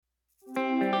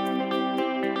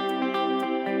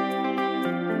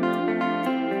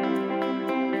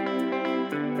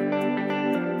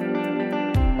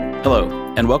Hello,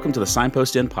 and welcome to the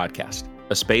Signpost Inn podcast,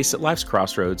 a space at life's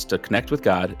crossroads to connect with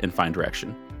God and find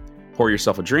direction. Pour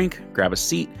yourself a drink, grab a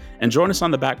seat, and join us on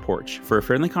the back porch for a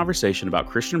friendly conversation about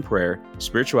Christian prayer,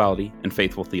 spirituality, and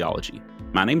faithful theology.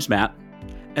 My name's Matt.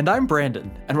 And I'm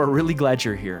Brandon, and we're really glad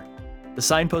you're here. The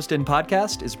Signpost Inn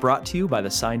podcast is brought to you by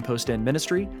the Signpost Inn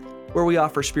Ministry, where we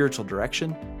offer spiritual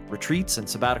direction, retreats and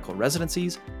sabbatical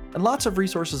residencies, and lots of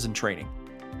resources and training.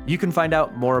 You can find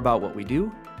out more about what we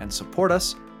do and support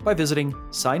us by visiting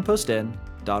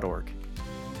signpostinn.org.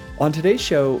 On today's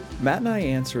show, Matt and I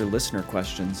answer listener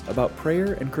questions about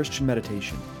prayer and Christian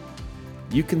meditation.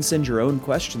 You can send your own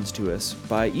questions to us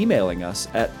by emailing us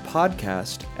at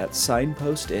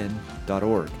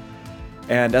podcast@signpostinn.org.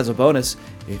 And as a bonus,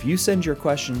 if you send your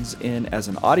questions in as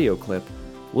an audio clip,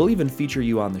 we'll even feature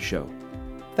you on the show.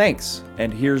 Thanks,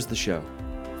 and here's the show.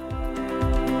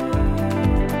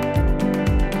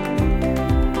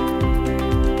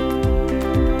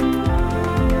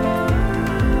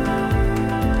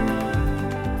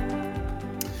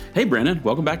 Hey, Brandon,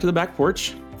 welcome back to the back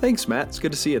porch. Thanks, Matt. It's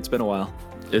good to see you. It's been a while.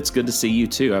 It's good to see you,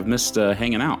 too. I've missed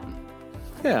hanging out.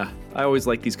 Yeah, I always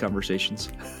like these conversations.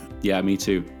 Yeah, me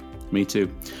too. Me too.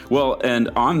 Well, and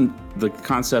on the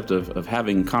concept of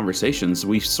having conversations,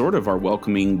 we sort of are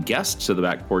welcoming guests to the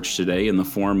back porch today in the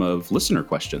form of listener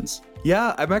questions.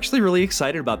 Yeah, I'm actually really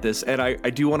excited about this, and I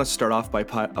do want to start off by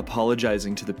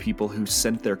apologizing to the people who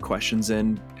sent their questions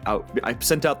in. I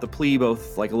sent out the plea,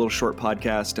 both like a little short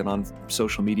podcast and on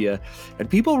social media, and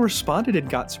people responded and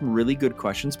got some really good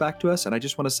questions back to us, and I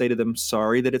just want to say to them,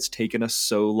 sorry that it's taken us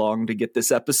so long to get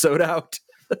this episode out.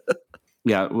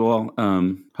 Yeah, well,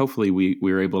 hopefully we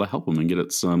were able to help them and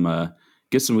get some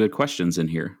good questions in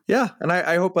here. Yeah, and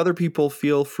I hope other people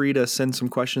feel free to send some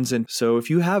questions in. So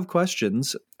if you have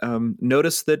questions,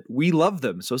 notice that we love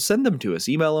them. So send them to us.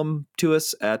 Email them to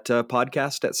us at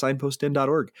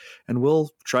podcast@signpostinn.org, and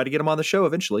we'll try to get them on the show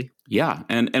eventually. Yeah,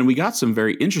 and we got some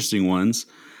very interesting ones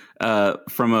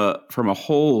from a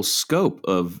whole scope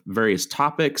of various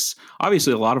topics.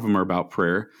 Obviously, a lot of them are about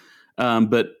prayer,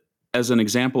 but as an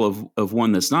example of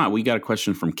one that's not, we got a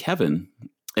question from Kevin.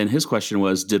 And his question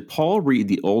was, did Paul read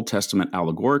the Old Testament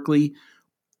allegorically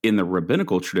in the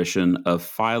rabbinical tradition of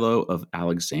Philo of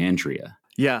Alexandria?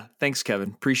 Yeah, thanks, Kevin.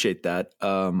 Appreciate that.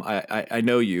 I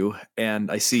know you, and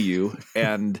I see you,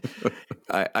 and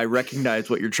I recognize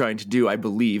what you're trying to do, I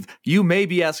believe. You may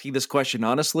be asking this question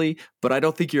honestly, but I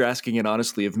don't think you're asking it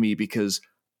honestly of me because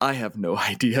I have no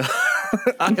idea.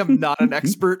 I am not an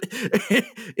expert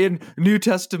in New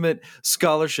Testament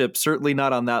scholarship, certainly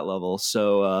not on that level.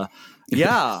 So,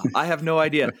 yeah, I have no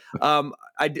idea. I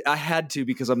had to,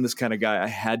 because I'm this kind of guy, I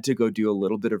had to go do a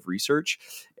little bit of research,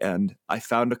 and I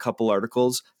found a couple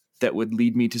articles that would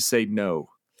lead me to say no.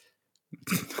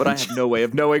 But I have no way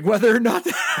of knowing whether or not.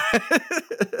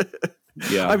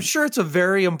 Yeah, I'm sure it's a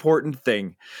very important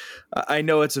thing. I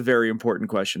know it's a very important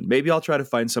question. Maybe I'll try to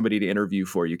find somebody to interview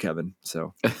for you, Kevin.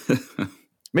 So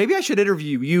maybe I should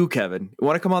interview you, Kevin.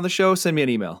 Want to come on the show? Send me an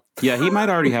email. Yeah, he might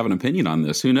already have an opinion on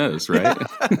this. Who knows, right?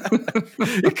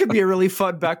 It could be a really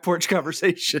fun back porch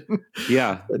conversation.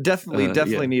 Yeah,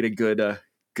 definitely need a good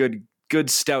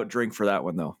stout drink for that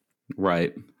one, though.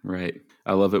 Right.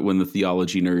 I love it when the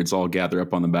theology nerds all gather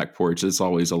up on the back porch. It's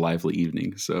always a lively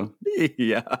evening. So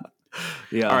yeah.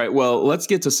 All right. Well, let's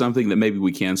get to something that maybe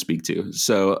we can speak to.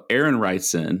 So Aaron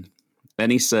writes in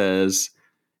and he says,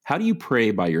 how do you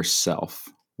pray by yourself?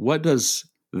 What does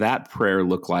that prayer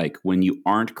look like when you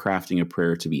aren't crafting a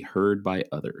prayer to be heard by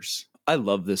others? I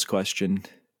love this question.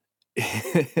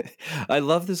 I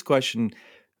love this question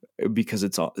because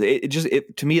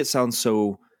to me, it sounds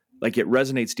so like it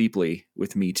resonates deeply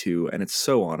with me too. And it's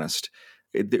so honest.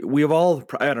 We have all,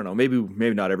 I don't know,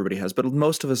 maybe not everybody has, but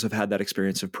most of us have had that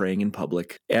experience of praying in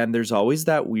public. And there's always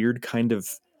that weird kind of,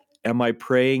 am I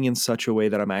praying in such a way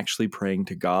that I'm actually praying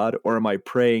to God, or am I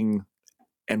praying,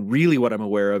 and really what I'm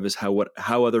aware of is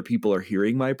how other people are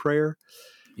hearing my prayer?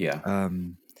 Yeah.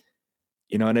 And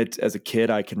as a kid,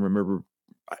 I can remember,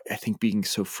 I think, being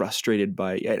so frustrated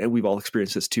by, and we've all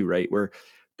experienced this too, right? Where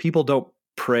people don't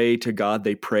pray to God,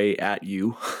 they pray at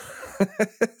you.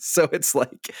 So it's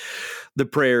like the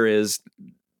prayer is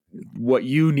what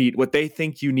you need, what they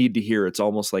think you need to hear. It's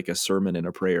almost like a sermon in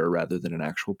a prayer rather than an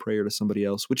actual prayer to somebody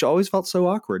else, which always felt so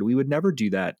awkward. We would never do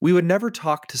that. We would never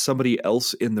talk to somebody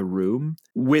else in the room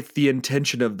with the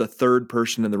intention of the third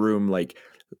person in the room, like,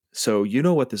 so you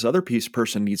know what this other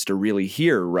person needs to really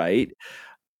hear, right?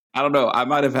 I don't know. I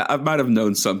might have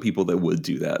known some people that would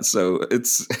do that. So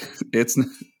it's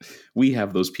we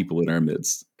have those people in our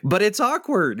midst. But it's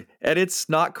awkward and it's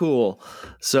not cool.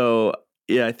 So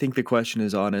yeah, I think the question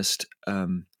is honest.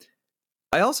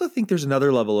 I also think there's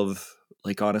another level of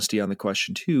like honesty on the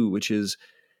question too, which is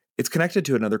it's connected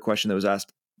to another question that was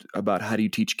asked about how do you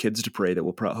teach kids to pray that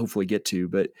we'll hopefully get to.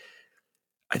 But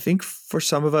I think for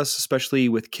some of us, especially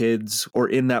with kids or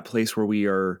in that place where we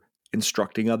are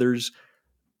instructing others,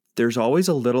 there's always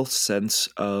a little sense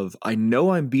of, I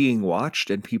know I'm being watched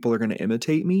and people are going to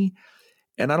imitate me.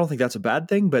 And I don't think that's a bad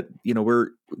thing, but we're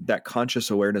that conscious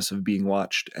awareness of being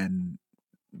watched and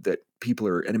that people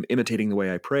are imitating the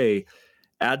way I pray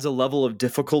adds a level of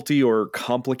difficulty or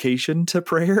complication to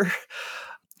prayer.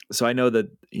 So I know that,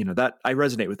 that I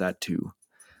resonate with that too.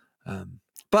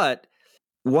 But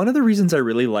one of the reasons I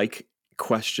really like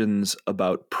questions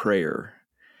about prayer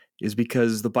is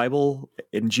because the Bible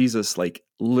and Jesus like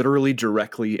literally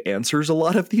directly answers a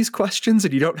lot of these questions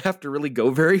and you don't have to really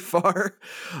go very far.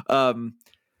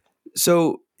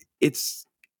 So it's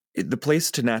the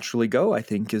place to naturally go, I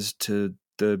think, is to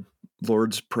the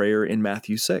Lord's Prayer in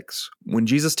Matthew 6. When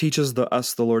Jesus teaches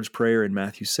us the Lord's Prayer in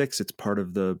Matthew 6, it's part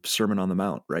of the Sermon on the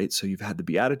Mount, right? So you've had the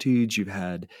Beatitudes, you've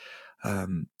had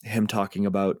him talking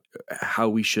about how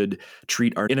we should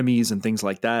treat our enemies and things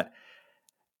like that.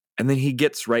 And then he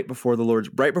gets right before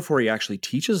he actually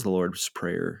teaches the Lord's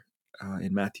Prayer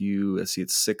in Matthew, it's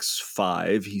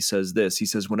 6:5, he says this. He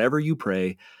says, whenever you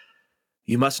pray,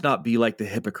 you must not be like the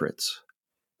hypocrites,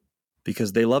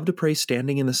 because they love to pray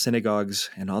standing in the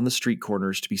synagogues and on the street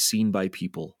corners to be seen by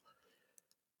people.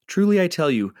 Truly, I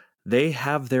tell you, they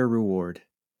have their reward.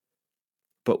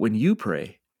 But when you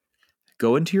pray,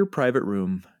 go into your private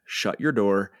room, shut your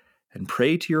door, and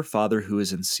pray to your Father who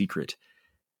is in secret.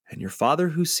 And your Father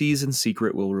who sees in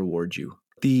secret will reward you.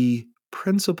 The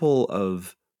principle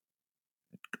of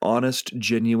honest,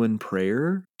 genuine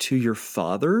prayer to your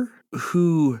Father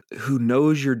who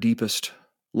knows your deepest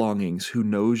longings, who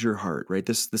knows your heart, right?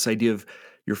 This idea of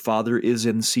your Father is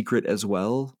in secret as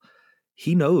well.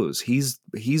 He knows. He's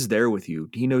there with you.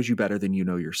 He knows you better than you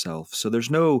know yourself. So there's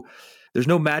no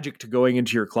magic to going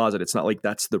into your closet. It's not like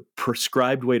that's the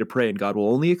prescribed way to pray and God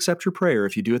will only accept your prayer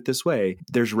if you do it this way.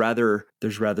 There's rather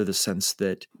the sense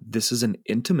that this is an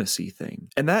intimacy thing.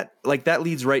 And that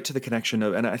leads right to the connection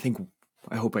of, and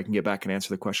I hope I can get back and answer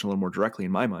the question a little more directly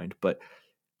in my mind, but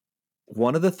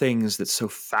one of the things that's so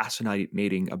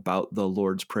fascinating about the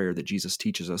Lord's Prayer that Jesus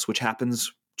teaches us, which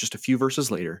happens just a few verses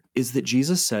later, is that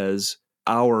Jesus says,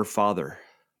 "Our Father."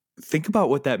 Think about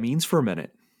what that means for a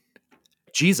minute.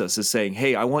 Jesus is saying,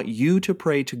 hey, I want you to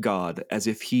pray to God as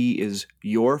if he is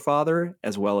your Father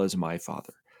as well as my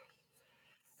Father.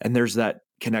 And there's that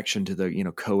connection to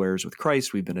the, co-heirs with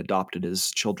Christ. We've been adopted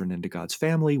as children into God's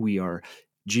family. We are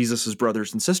Jesus's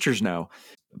brothers and sisters now.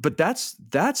 But that's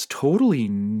totally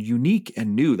unique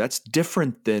and new. That's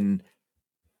different than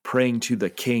praying to the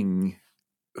king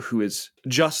who is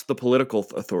just the political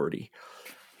authority.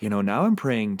 Now I'm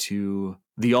praying to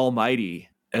the Almighty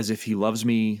as if he loves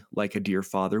me like a dear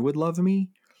father would love me.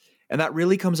 And that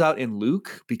really comes out in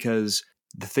Luke, because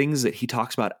the things that he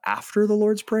talks about after the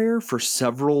Lord's Prayer for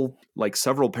several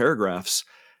paragraphs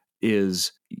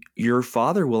is your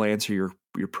Father will answer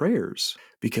your prayers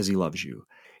because he loves you.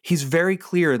 He's very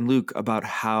clear in Luke about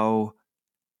how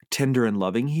tender and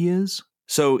loving he is.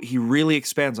 So he really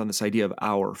expands on this idea of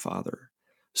our Father.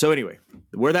 So anyway,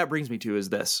 where that brings me to is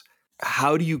this.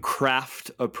 How do you craft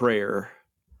a prayer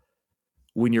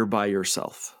when you're by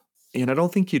yourself? And I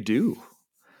don't think you do.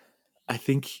 I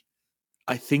think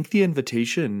the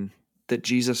invitation that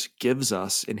Jesus gives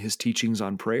us in his teachings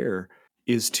on prayer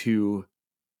is to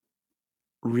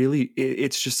really,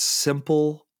 it's just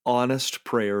simple, honest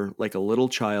prayer like a little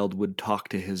child would talk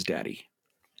to his daddy.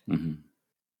 Mm-hmm.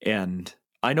 And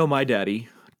I know my daddy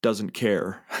doesn't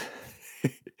care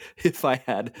if I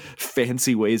had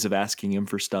fancy ways of asking him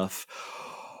for stuff,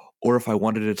 or if I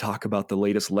wanted to talk about the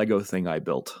latest Lego thing I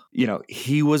built.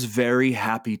 He was very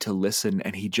happy to listen,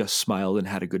 and he just smiled and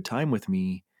had a good time with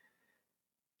me,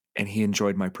 and he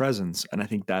enjoyed my presence. And I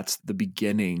think that's the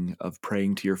beginning of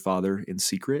praying to your Father in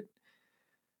secret.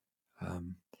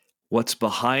 What's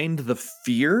behind the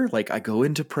fear? Like, I go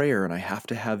into prayer and I have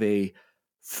to have a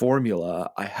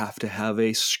formula. I have to have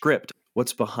a script.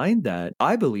 What's behind that,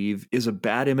 I believe, is a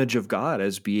bad image of God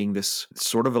as being this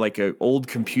sort of like an old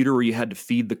computer where you had to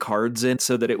feed the cards in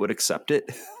so that it would accept it.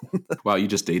 Wow, you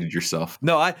just dated yourself.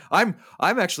 No, I'm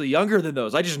actually younger than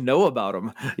those. I just know about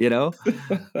them,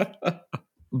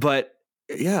 But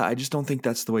yeah, I just don't think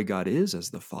that's the way God is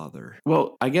as the Father.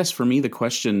 Well, I guess for me, the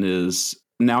question is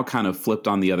now kind of flipped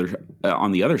on the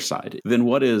other side. Then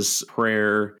what is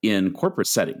prayer in corporate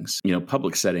settings,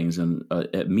 public settings and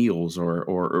at meals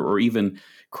or even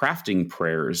crafting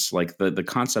prayers? Like the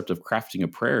concept of crafting a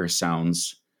prayer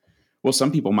sounds Well,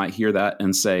 some people might hear that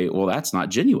and say, well, that's not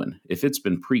genuine. If it's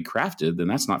been pre-crafted, then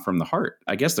that's not from the heart.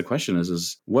 I guess the question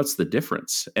is what's the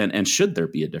difference? And should there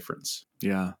be a difference?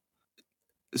 Yeah.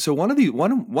 So one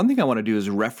thing I want to do is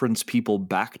reference people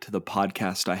back to the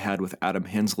podcast I had with Adam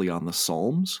Hensley on the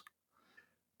Psalms,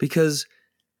 because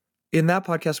in that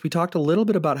podcast we talked a little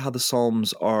bit about how the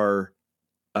Psalms are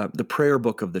the prayer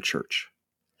book of the church.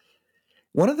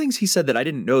 One of the things he said that I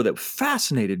didn't know that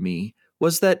fascinated me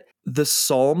was that the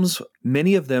Psalms,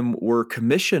 many of them were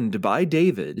commissioned by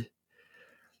David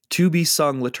to be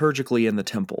sung liturgically in the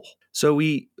temple. So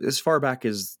we, as far back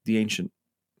as the ancient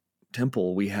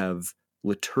temple, we have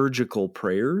liturgical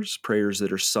prayers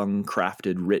that are sung,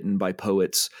 crafted, written by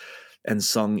poets, and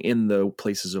sung in the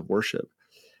places of worship.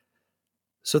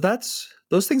 So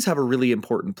those things have a really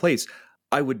important place.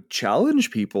 I would challenge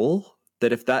people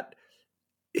that if that,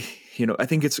 I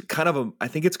think it's kind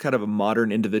of a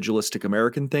modern individualistic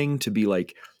American thing to be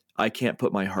like, I can't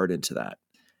put my heart into that.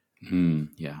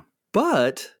 Yeah.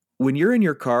 But when you're in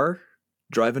your car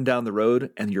driving down the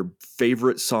road and your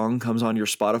favorite song comes on your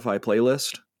Spotify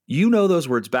playlist, you know those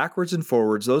words backwards and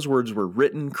forwards. Those words were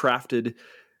written, crafted,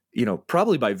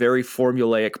 probably by very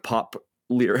formulaic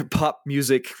pop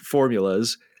music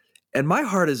formulas. And my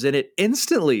heart is in it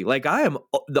instantly. Like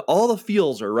all the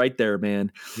feels are right there,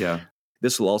 man. Yeah.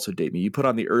 This will also date me. You put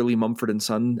on the early Mumford &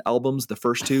 Son albums, the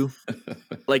first two,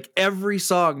 like every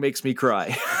song makes me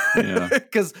cry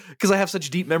because I have such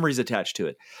deep memories attached to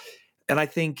it. And I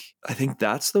think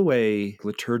that's the way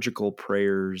liturgical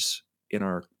prayers in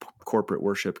our corporate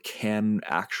worship can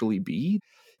actually be.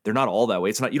 They're not all that way.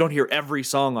 It's not, you don't hear every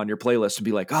song on your playlist and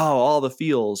be like, oh, all the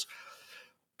feels.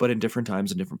 But in different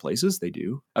times and different places, they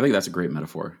do. I think that's a great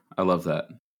metaphor. I love that.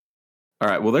 All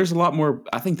right. Well, there's a lot more.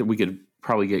 I think that we could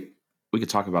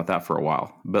talk about that for a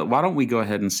while. But why don't we go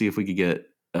ahead and see if we could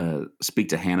speak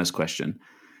to Hannah's question.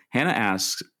 Hannah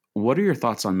asks, what are your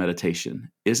thoughts on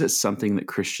meditation? Is it something that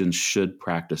Christians should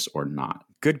practice or not?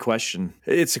 Good question.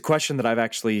 It's a question that I've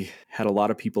actually had a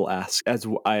lot of people ask as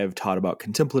I have taught about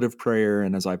contemplative prayer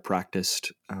and as I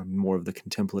practiced more of the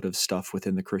contemplative stuff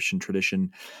within the Christian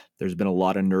tradition. There's been a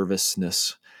lot of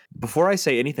nervousness. Before I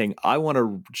say anything, I want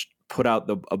to put out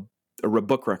a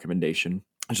book recommendation.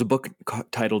 There's a book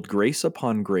titled Grace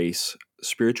Upon Grace,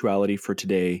 Spirituality for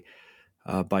Today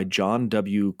by John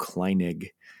W. Kleinig.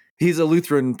 He's a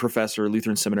Lutheran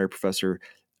seminary professor,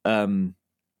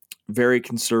 very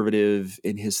conservative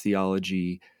in his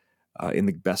theology, in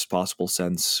the best possible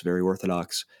sense, very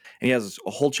orthodox. And he has a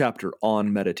whole chapter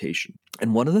on meditation.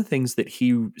 And one of the things that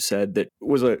he said that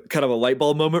was a kind of a light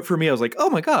bulb moment for me, I was like, oh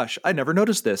my gosh, I never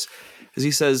noticed this. Is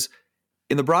he says,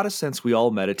 in the broadest sense, we all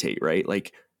meditate, right?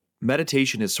 Like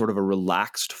meditation is sort of a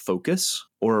relaxed focus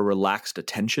or a relaxed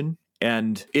attention.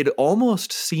 And it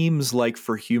almost seems like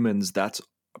for humans, that's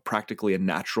practically a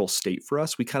natural state for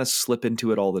us. We kind of slip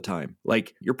into it all the time.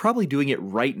 Like you're probably doing it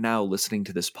right now listening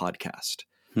to this podcast.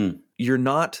 You're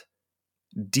not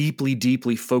deeply,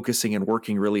 deeply focusing and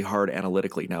working really hard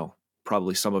analytically. Now,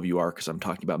 probably some of you are because I'm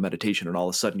talking about meditation and all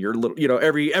of a sudden you're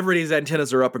everybody's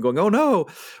antennas are up and going, oh no.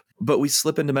 But we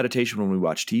slip into meditation when we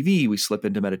watch TV. We slip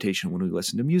into meditation when we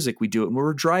listen to music. We do it when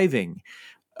we're driving.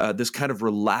 This kind of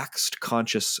relaxed,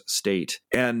 conscious state.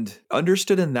 And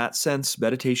understood in that sense,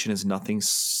 meditation is nothing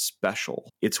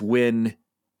special. It's when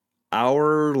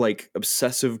our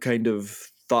obsessive kind of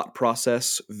thought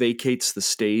process vacates the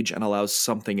stage and allows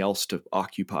something else to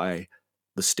occupy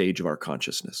the stage of our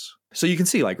consciousness. So you can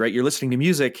see, you're listening to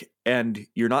music and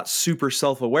you're not super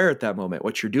self-aware at that moment.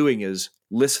 What you're doing is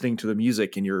listening to the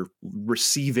music and you're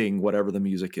receiving whatever the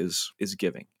music is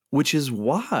giving. Which is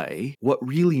why what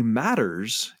really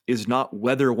matters is not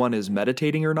whether one is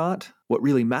meditating or not. What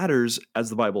really matters, as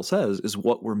the Bible says, is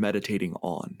what we're meditating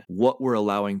on, what we're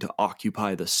allowing to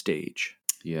occupy the stage.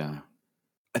 Yeah.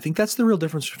 I think that's the real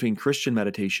difference between Christian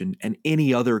meditation and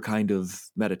any other kind of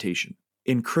meditation.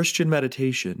 In Christian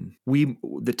meditation,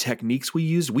 the techniques we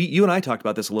use, you and I talked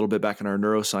about this a little bit back in our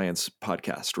neuroscience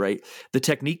podcast, right? The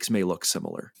techniques may look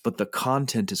similar, but the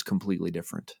content is completely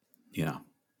different. Yeah.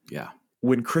 Yeah.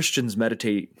 When Christians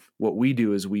meditate, what we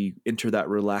do is we enter that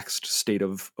relaxed state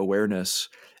of awareness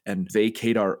and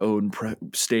vacate our own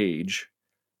stage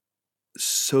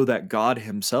so that God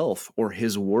himself or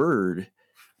his word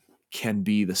can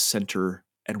be the center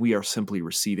and we are simply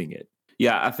receiving it.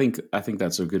 Yeah, I think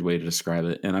that's a good way to describe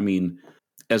it. And I mean,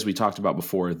 as we talked about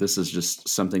before, this is just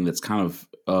something that's kind of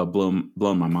blown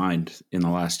my mind in the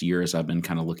last year as I've been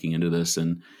kind of looking into this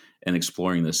and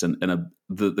exploring this. And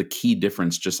the key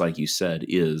difference, just like you said,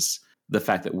 is the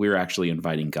fact that we're actually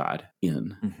inviting God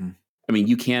in. Mm-hmm. I mean,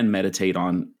 you can meditate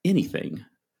on anything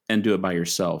and do it by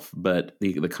yourself. But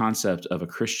the concept of a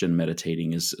Christian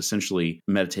meditating is essentially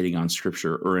meditating on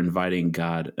Scripture or inviting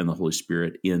God and the Holy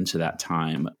Spirit into that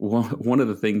time. One of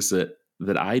the things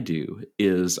that I do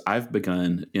is I've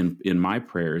begun in my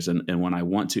prayers, and when I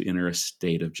want to enter a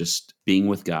state of just being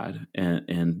with God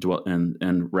and dwell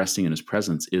and resting in His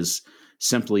presence, is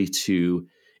simply to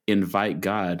invite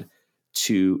God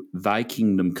to Thy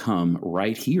kingdom come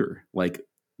right here, like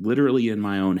literally in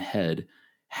my own head.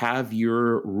 Have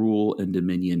your rule and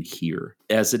dominion here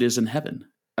as it is in heaven.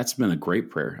 That's been a great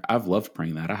prayer. I've loved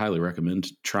praying that. I highly recommend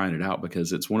trying it out,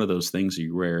 because it's one of those things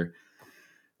where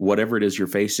whatever it is you're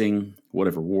facing,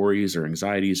 whatever worries or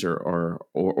anxieties,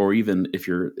 or even if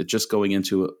you're just going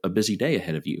into a busy day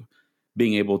ahead of you,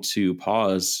 being able to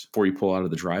pause before you pull out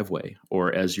of the driveway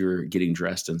or as you're getting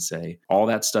dressed and say, all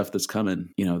that stuff that's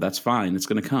coming, that's fine. It's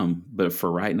going to come. But for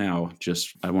right now,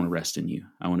 just, I want to rest in you.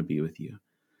 I want to be with you.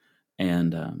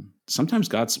 And sometimes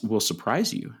God will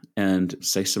surprise you and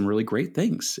say some really great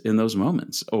things in those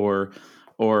moments, or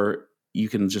you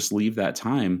can just leave that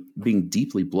time being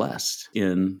deeply blessed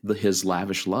in His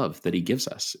lavish love that He gives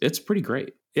us. It's pretty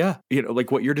great. Yeah.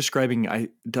 Like what you're describing,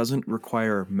 doesn't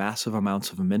require massive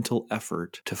amounts of mental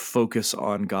effort to focus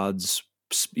on God's,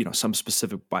 some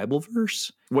specific Bible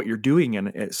verse. What you're doing, and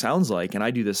it sounds like, and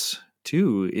I do this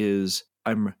too, is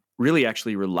I'm really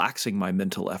actually relaxing my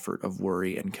mental effort of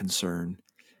worry and concern,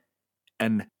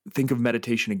 and think of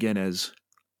meditation again as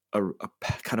a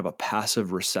kind of a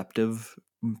passive receptive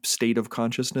state of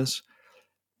consciousness,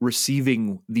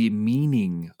 receiving the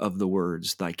meaning of the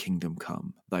words, thy kingdom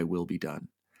come, thy will be done,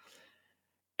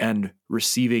 and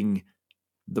receiving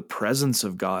the presence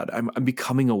of God. I'm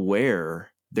becoming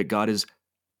aware that God is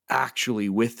actually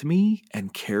with me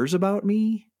and cares about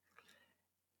me.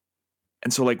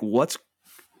 And so, like,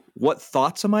 what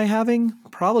thoughts am I having?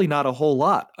 Probably not a whole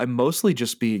lot. I'm mostly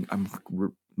just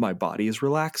my body is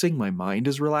relaxing, my mind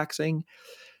is relaxing,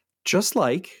 just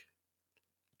like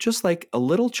a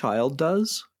little child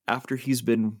does after he's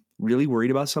been really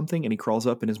worried about something and he crawls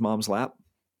up in his mom's lap.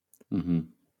 Mm-hmm.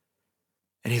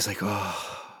 And he's like,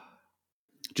 oh.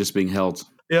 Just being held.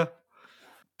 Yeah.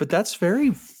 But that's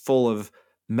very full of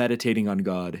meditating on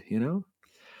God,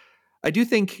 I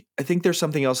think there's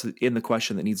something else in the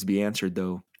question that needs to be answered,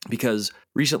 though, because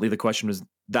recently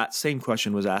that same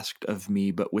question was asked of me,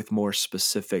 but with more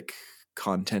specific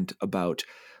content about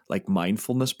like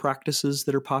mindfulness practices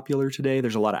that are popular today.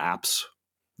 There's a lot of apps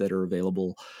that are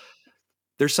available.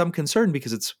 There's some concern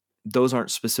because those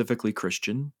aren't specifically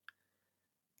Christian.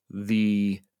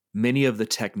 Many of the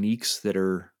techniques that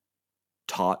are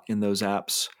taught in those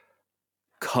apps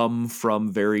come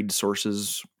from varied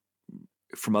sources,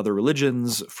 from other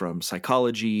religions, from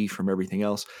psychology, from everything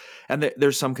else. And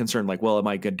there's some concern like, well, am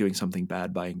I doing something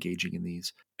bad by engaging in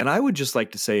these? And I would just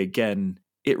like to say again,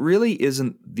 it really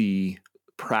isn't the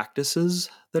practices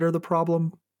that are the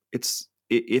problem.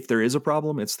 If there is a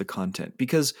problem, it's the content.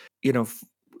 Because,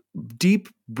 deep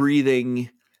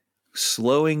breathing,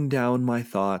 slowing down my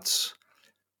thoughts,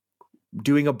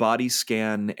 doing a body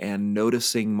scan and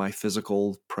noticing my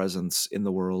physical presence in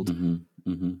the world.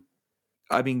 Mm-hmm. Mm-hmm.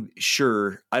 I mean,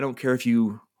 sure, I don't care if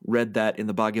you read that in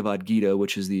the Bhagavad Gita,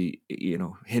 which is the,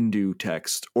 Hindu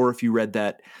text, or if you read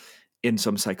that in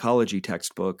some psychology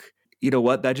textbook. You know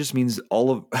what? That just means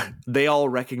they all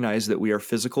recognize that we are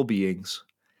physical beings,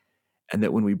 and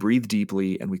that when we breathe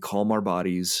deeply and we calm our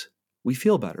bodies, we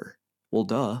feel better. Well,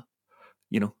 duh.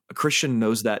 A Christian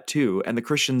knows that too. And the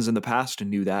Christians in the past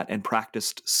knew that and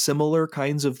practiced similar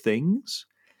kinds of things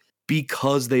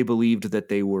because they believed that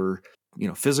they were,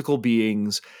 physical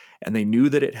beings, and they knew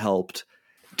that it helped.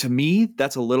 To me,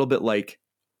 that's a little bit like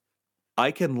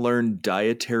I can learn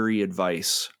dietary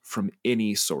advice from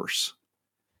any source,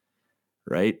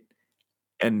 right?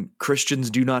 And Christians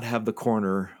do not have the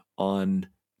corner on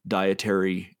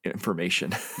dietary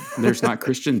information. There's not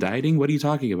Christian dieting? What are you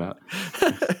talking about?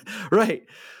 Right.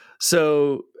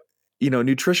 So,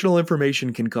 nutritional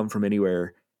information can come from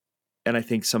anywhere. And I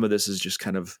think some of this is just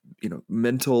kind of,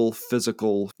 mental,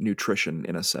 physical nutrition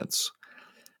in a sense.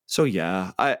 So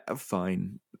yeah, I'm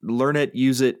fine. Learn it,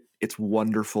 use it. It's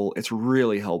wonderful. It's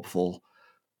really helpful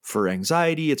for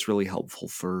anxiety. It's really helpful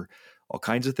for all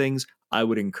kinds of things. I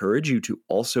would encourage you to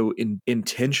also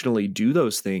intentionally do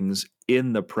those things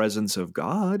in the presence of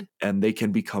God, and they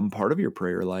can become part of your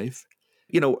prayer life.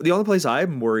 The only place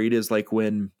I'm worried is like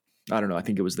when, I don't know, I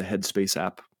think it was the Headspace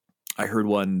app. I heard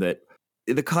one that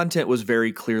the content was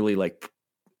very clearly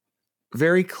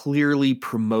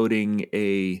promoting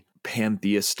a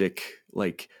pantheistic,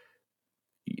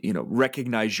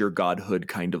 recognize your godhood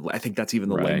kind of, I think that's even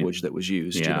the Right. language that was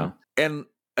used, Yeah. And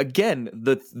again,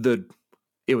 the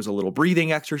it was a little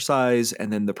breathing exercise,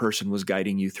 and then the person was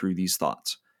guiding you through these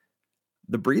thoughts.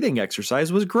 The breathing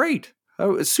exercise was great. It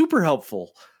was super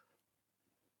helpful.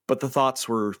 But the thoughts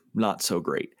were not so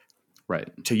great. Right.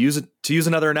 To use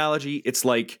another analogy, it's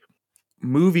like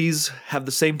movies have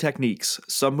the same techniques.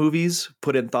 Some movies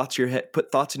put thoughts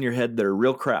in your head that are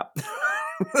real crap.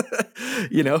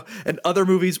 And other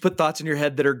movies put thoughts in your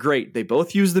head that are great. They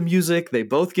both use the music. They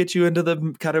both get you into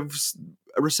the kind of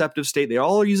receptive state. They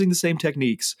all are using the same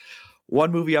techniques.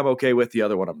 One movie I'm okay with, the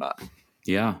other one I'm not.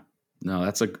 Yeah. No,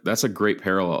 that's a great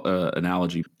parallel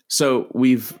analogy. So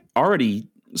we've already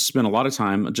spent a lot of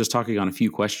time just talking on a few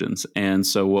questions, and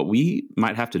so what we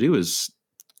might have to do is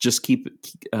just keep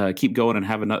going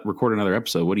and record another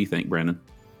episode. What do you think, Brandon?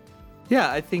 Yeah,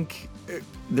 I think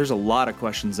there's a lot of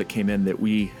questions that came in that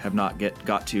we have not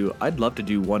got to. I'd love to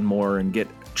do one more and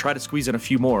try to squeeze in a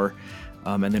few more,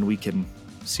 and then we can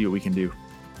see what we can do.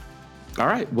 All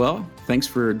right. Well, thanks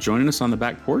for joining us on the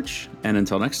back porch, and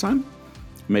until next time,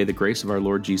 may the grace of our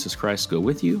Lord Jesus Christ go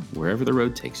with you wherever the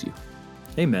road takes you.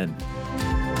 Amen.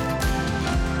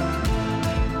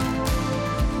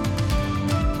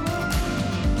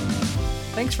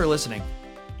 Thanks for listening.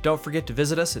 Don't forget to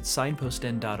visit us at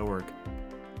signpostin.org.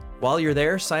 While you're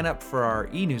there, sign up for our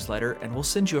e-newsletter and we'll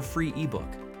send you a free ebook.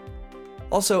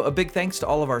 Also, a big thanks to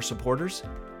all of our supporters.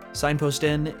 Signpost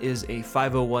In is a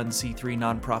 501c3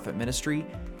 nonprofit ministry,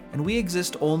 and we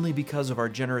exist only because of our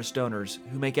generous donors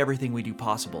who make everything we do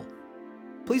possible.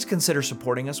 Please consider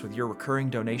supporting us with your recurring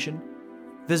donation.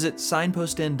 Visit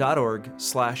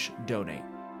signpostin.org/donate.